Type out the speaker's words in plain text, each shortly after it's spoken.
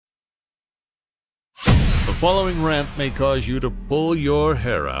The following rant may cause you to pull your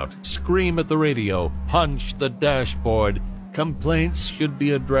hair out, scream at the radio, punch the dashboard. Complaints should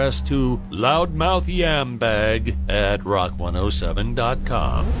be addressed to Loudmouth Yambag at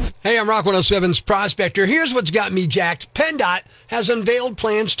rock107.com. Hey, I'm Rock 107's Prospector. Here's what's got me jacked. PennDOT has unveiled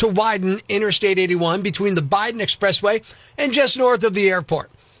plans to widen Interstate 81 between the Biden Expressway and just north of the airport.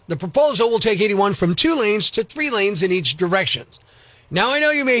 The proposal will take 81 from 2 lanes to 3 lanes in each direction. Now, I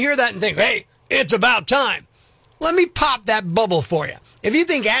know you may hear that and think, hey, it's about time. Let me pop that bubble for you. If you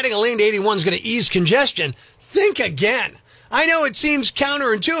think adding a lane to 81 is going to ease congestion, think again. I know it seems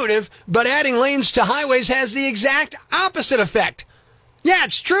counterintuitive, but adding lanes to highways has the exact opposite effect. Yeah,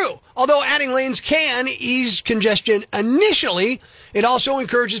 it's true. Although adding lanes can ease congestion initially, it also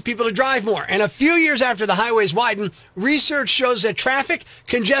encourages people to drive more. And a few years after the highways widen, research shows that traffic,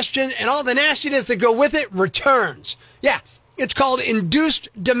 congestion, and all the nastiness that go with it returns. Yeah, it's called induced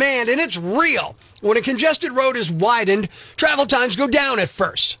demand, and it's real. When a congested road is widened, travel times go down at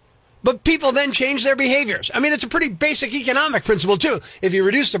first. But people then change their behaviors. I mean, it's a pretty basic economic principle, too. If you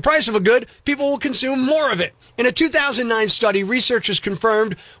reduce the price of a good, people will consume more of it. In a 2009 study, researchers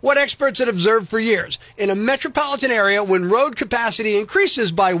confirmed what experts had observed for years. In a metropolitan area, when road capacity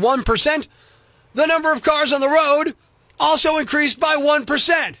increases by 1%, the number of cars on the road also increased by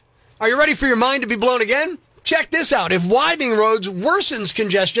 1%. Are you ready for your mind to be blown again? Check this out. If widening roads worsens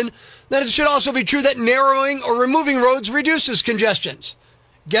congestion, then it should also be true that narrowing or removing roads reduces congestions.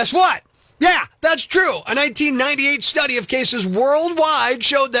 Guess what? Yeah, that's true. A 1998 study of cases worldwide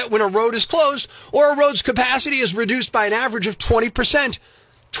showed that when a road is closed or a road's capacity is reduced by an average of 20%,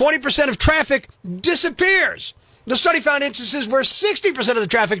 20% of traffic disappears. The study found instances where 60% of the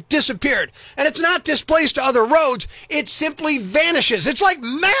traffic disappeared. And it's not displaced to other roads. It simply vanishes. It's like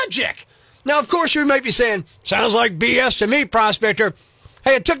magic. Now, of course, you might be saying, sounds like BS to me, Prospector.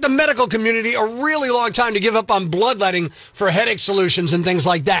 Hey, it took the medical community a really long time to give up on bloodletting for headache solutions and things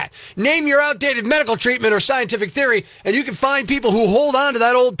like that. Name your outdated medical treatment or scientific theory, and you can find people who hold on to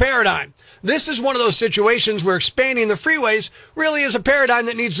that old paradigm. This is one of those situations where expanding the freeways really is a paradigm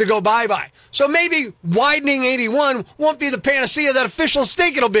that needs to go bye-bye. So maybe widening 81 won't be the panacea that officials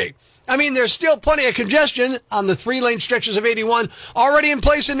think it'll be. I mean, there's still plenty of congestion on the 3-lane stretches of 81 already in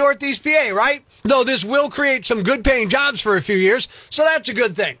place in Northeast PA, right? Though this will create some good-paying jobs for a few years, so that's a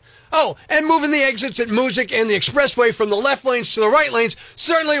good thing. Oh, and moving the exits at Moosic and the Expressway from the left lanes to the right lanes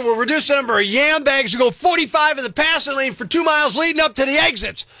certainly will reduce the number of yam bags who go 45 in the passing lane for 2 miles leading up to the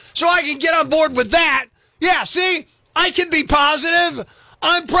exits. So I can get on board with that. Yeah, see? I can be positive.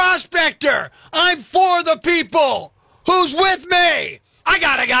 I'm Prospector. I'm for the people. Who's with me? I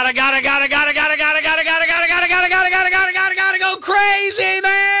gotta go crazy,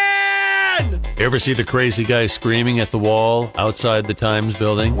 man! Ever see the crazy guy screaming at the wall outside the Times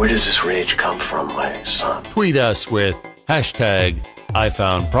building? Where does this rage come from, my son? Tweet us with hashtag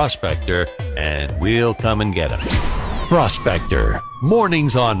 #IFoundProspector and we'll come and get him. Prospector,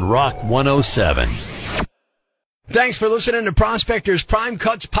 mornings on Rock 107. Thanks for listening to Prospector's Prime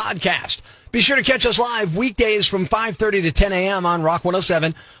Cuts podcast. Be sure to catch us live weekdays from 5:30 to 10 a.m. on Rock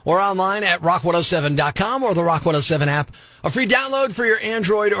 107 or online at rock107.com or the Rock 107 app, a free download for your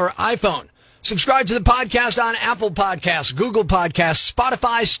Android or iPhone. Subscribe to the podcast on Apple Podcasts, Google Podcasts,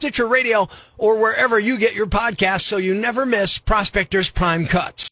 Spotify, Stitcher Radio, or wherever you get your podcasts so you never miss Prospector's Prime Cuts.